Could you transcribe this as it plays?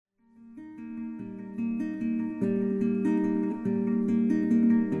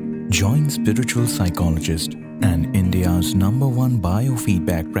Join spiritual psychologist and India's number one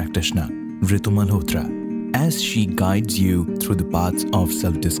biofeedback practitioner, Ritu Malhotra, as she guides you through the paths of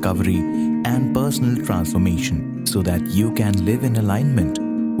self-discovery and personal transformation so that you can live in alignment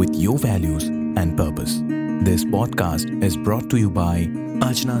with your values and purpose. This podcast is brought to you by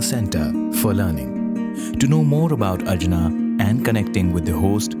Ajna Center for Learning. To know more about Ajna and connecting with the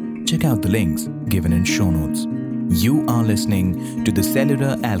host, check out the links given in show notes. You are listening to the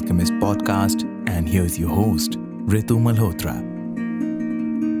Cellular Alchemist podcast, and here's your host, Ritu Malhotra.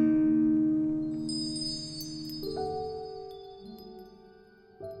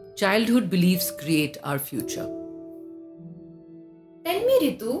 Childhood beliefs create our future. Tell me,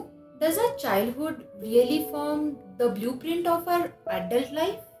 Ritu, does our childhood really form the blueprint of our adult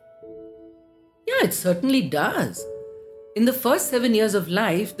life? Yeah, it certainly does. In the first 7 years of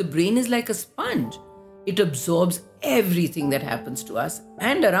life, the brain is like a sponge. It absorbs everything that happens to us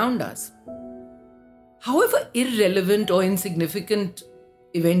and around us. However irrelevant or insignificant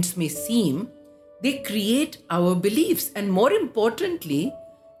events may seem, they create our beliefs and, more importantly,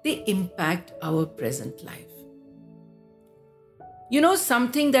 they impact our present life. You know,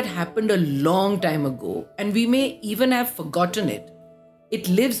 something that happened a long time ago, and we may even have forgotten it, it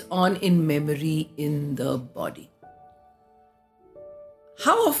lives on in memory in the body.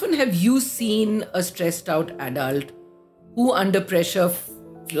 How often have you seen a stressed out adult who under pressure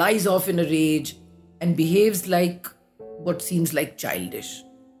flies off in a rage and behaves like what seems like childish?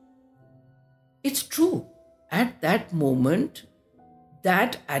 It's true. At that moment,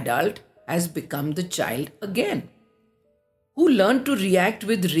 that adult has become the child again, who learned to react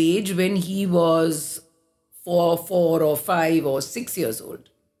with rage when he was 4 or 5 or 6 years old.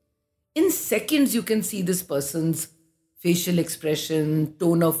 In seconds, you can see this person's facial expression,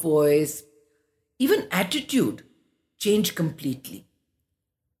 tone of voice, even attitude change completely.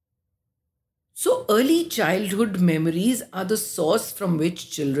 So early childhood memories are the source from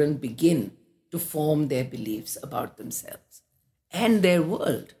which children begin to form their beliefs about themselves and their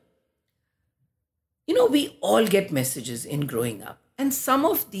world. You know, we all get messages in growing up, and some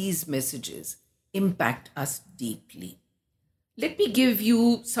of these messages impact us deeply. Let me give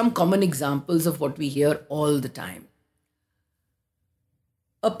you some common examples of what we hear all the time.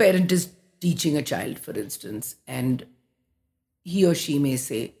 A parent is teaching a child, for instance, and he or she may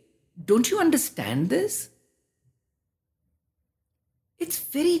say, "Don't you understand this?" It's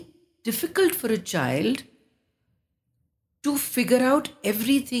very difficult for a child to figure out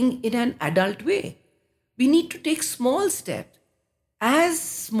everything in an adult way. We need to take small steps, as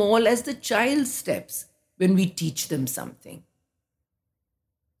small as the child's steps, when we teach them something.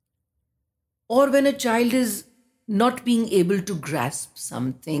 Or when a child is not being able to grasp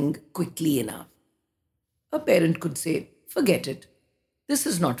something quickly enough, a parent could say, "Forget it. This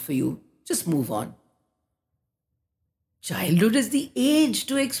is not for you. Just move on." Childhood is the age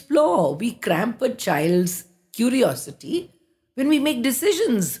to explore. We cramp a child's curiosity when we make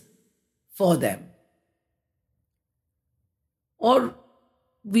decisions for them. Or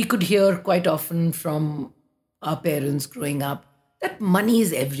we could hear quite often from our parents growing up that money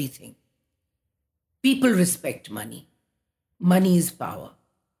is everything. People respect money. Money is power.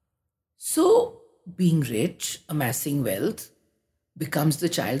 So, being rich, amassing wealth, becomes the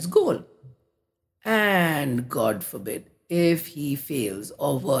child's goal. And God forbid, if he fails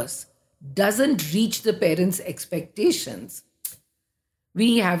or worse, doesn't reach the parents' expectations,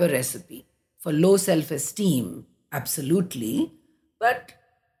 we have a recipe for low self-esteem, absolutely, but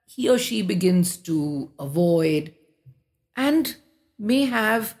he or she begins to avoid and may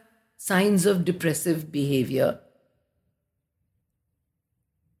have signs of depressive behavior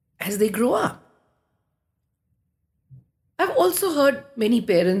as they grow up. I've also heard many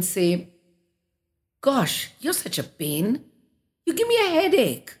parents say, "Gosh, you're such a pain. You give me a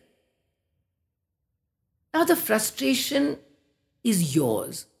headache." Now, the frustration is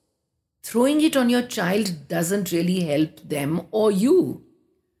yours. Throwing it on your child doesn't really help them or you.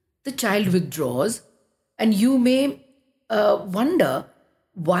 The child withdraws, and you may wonder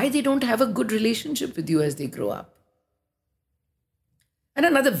why they don't have a good relationship with you as they grow up. And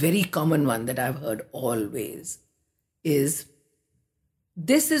another very common one that I've heard always is,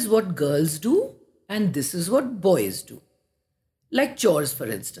 "This is what girls do and this is what boys do." Like chores, for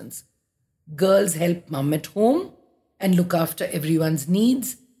instance. Girls help mum at home and look after everyone's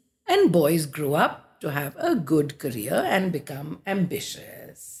needs, and boys grow up to have a good career and become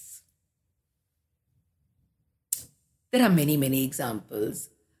ambitious. There are many, many examples,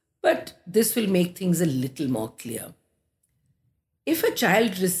 but this will make things a little more clear. If a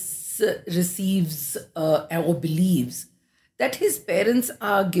child receives or believes that his parents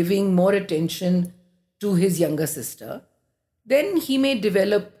are giving more attention to his younger sister, then he may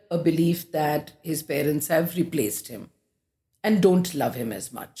develop a belief that his parents have replaced him and don't love him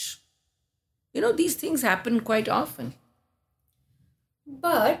as much. These things happen quite often.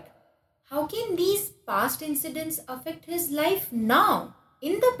 But how can these past incidents affect his life now,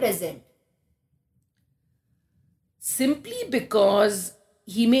 in the present? Simply because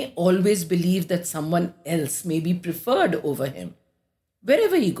he may always believe that someone else may be preferred over him,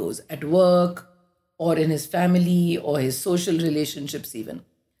 wherever he goes, at work or in his family or his social relationships, even.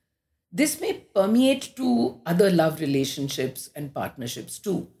 This may permeate to other love relationships and partnerships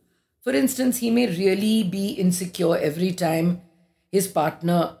too. For instance, he may really be insecure every time his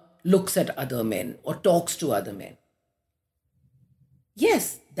partner looks at other men or talks to other men.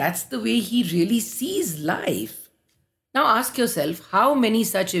 Yes, that's the way he really sees life. Now ask yourself how many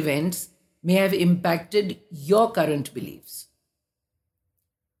such events may have impacted your current beliefs.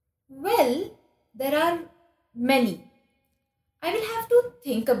 Well, there are many. I will have to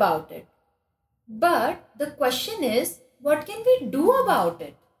think about it. But the question is, what can we do about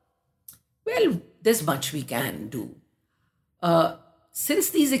it? Well, there's much we can do. Since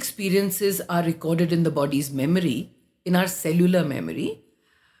these experiences are recorded in the body's memory, in our cellular memory,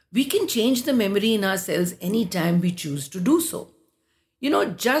 we can change the memory in our cells anytime we choose to do so.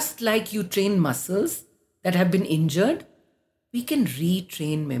 Just like you train muscles that have been injured, we can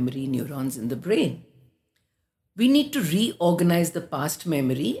retrain memory neurons in the brain. We need to reorganize the past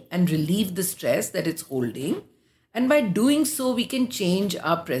memory and relieve the stress that it's holding. And by doing so, we can change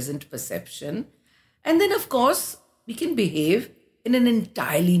our present perception. And then, of course, we can behave in an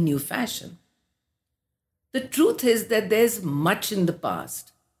entirely new fashion. The truth is that there's much in the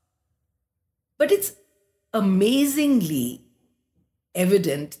past, but it's amazingly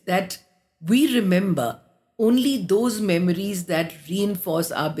evident that we remember only those memories that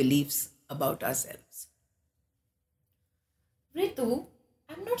reinforce our beliefs about ourselves. Ritu,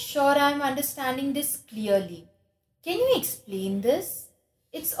 I'm not sure I'm understanding this clearly. Can you explain this?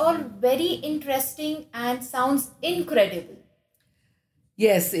 It's all very interesting and sounds incredible.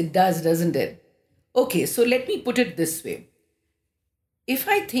 Yes, it does, doesn't it? Okay, so let me put it this way. If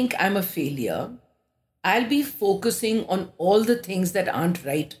I think I'm a failure, I'll be focusing on all the things that aren't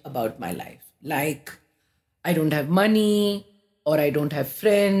right about my life. Like, I don't have money, or I don't have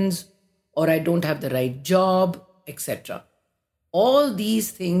friends, or I don't have the right job, etc. All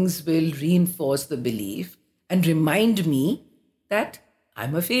these things will reinforce the belief and remind me that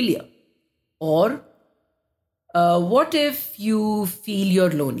I'm a failure. Or, what if you feel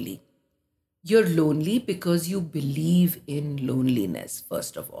you're lonely? You're lonely because you believe in loneliness,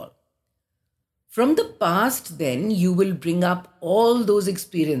 first of all. From the past, then, you will bring up all those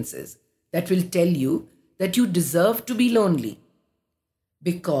experiences that will tell you that you deserve to be lonely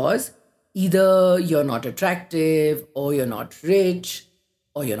because either you're not attractive, or you're not rich,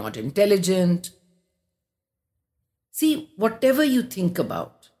 or you're not intelligent. See, whatever you think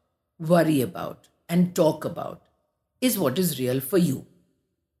about, worry about, and talk about is what is real for you.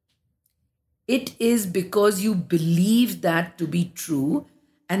 It is because you believe that to be true,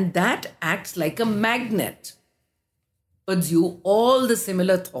 and that acts like a magnet. Puts you all the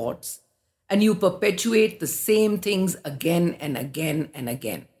similar thoughts, and you perpetuate the same things again and again and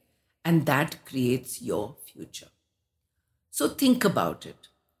again. And that creates your future. So think about it.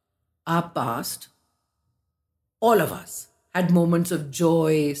 Our past, all of us, had moments of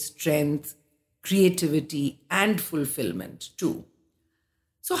joy, strength, creativity, and fulfillment too.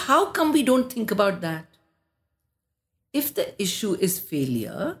 So how come we don't think about that? If the issue is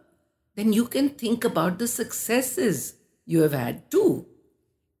failure, then you can think about the successes you have had too.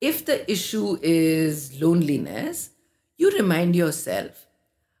 If the issue is loneliness, you remind yourself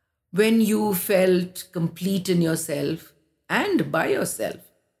when you felt complete in yourself and by yourself.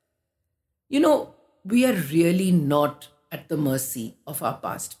 We are really not at the mercy of our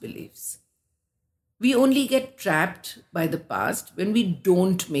past beliefs. We only get trapped by the past when we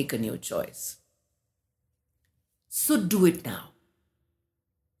don't make a new choice. So do it now.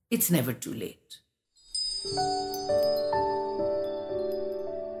 It's never too late.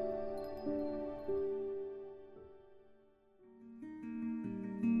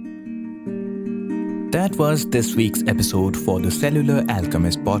 That was this week's episode for the Cellular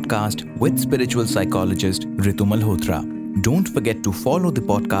Alchemist podcast with spiritual psychologist Ritu Malhotra. Don't forget to follow the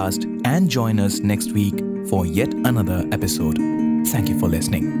podcast and join us next week for yet another episode. Thank you for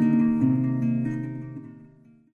listening.